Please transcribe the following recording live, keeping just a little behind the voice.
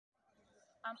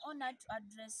I'm honored to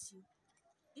address you.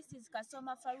 This is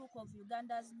Kasoma Faruq of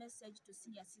Uganda's message to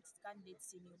senior sixth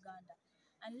candidates in Uganda.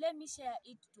 And let me share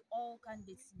it to all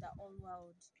candidates in the whole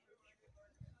world.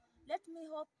 Let me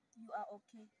hope you are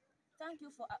okay. Thank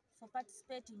you for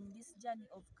participating in this journey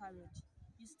of courage.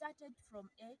 You started from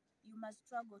A, you must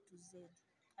struggle to Z.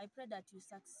 I pray that you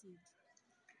succeed.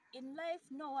 In life,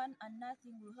 no one and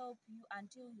nothing will help you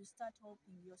until you start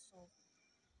helping yourself.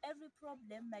 Every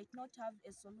problem might not have a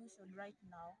solution right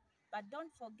now, but don't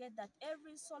forget that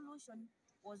every solution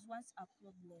was once a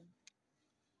problem.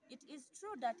 It is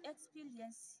true that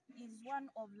experience is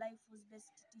one of life's best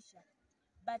teacher,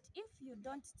 but if you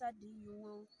don't study, you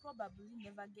will probably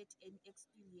never get any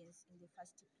experience in the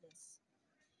first place.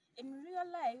 In real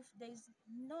life, there is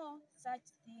no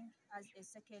such thing as a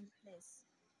second place.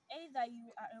 Either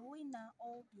you are a winner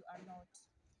or you are not.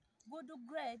 Good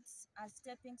grades are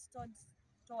stepping stones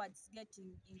towards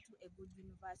getting into a good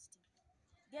university,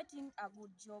 getting a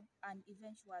good job, and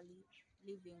eventually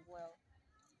living well.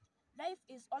 Life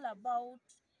is all about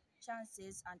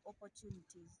chances and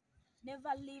opportunities.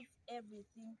 Never leave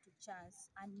everything to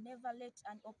chance and never let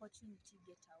an opportunity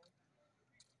get away.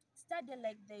 Study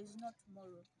like there is no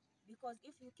tomorrow, because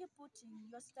if you keep putting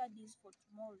your studies for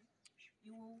tomorrow,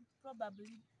 you will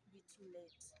probably be too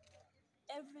late.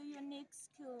 Every unique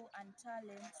skill and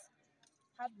talent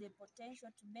have the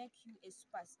potential to make you a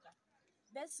superstar.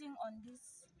 Basing on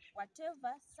this,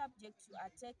 whatever subject you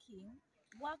are taking,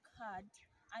 work hard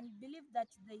and believe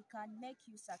that they can make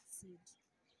you succeed.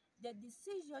 The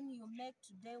decision you make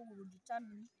today will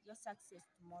determine your success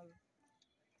tomorrow.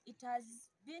 It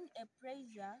has been a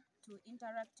pleasure to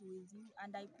interact with you,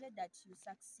 and I pray that you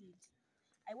succeed.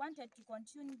 I wanted to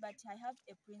continue, but I have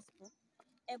a principle.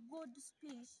 A good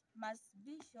speech must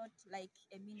be short like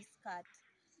a miniskirt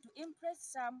to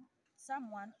impress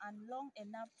someone and long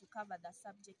enough to cover the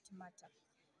subject matter.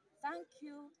 Thank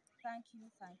you, thank you,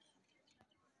 thank you.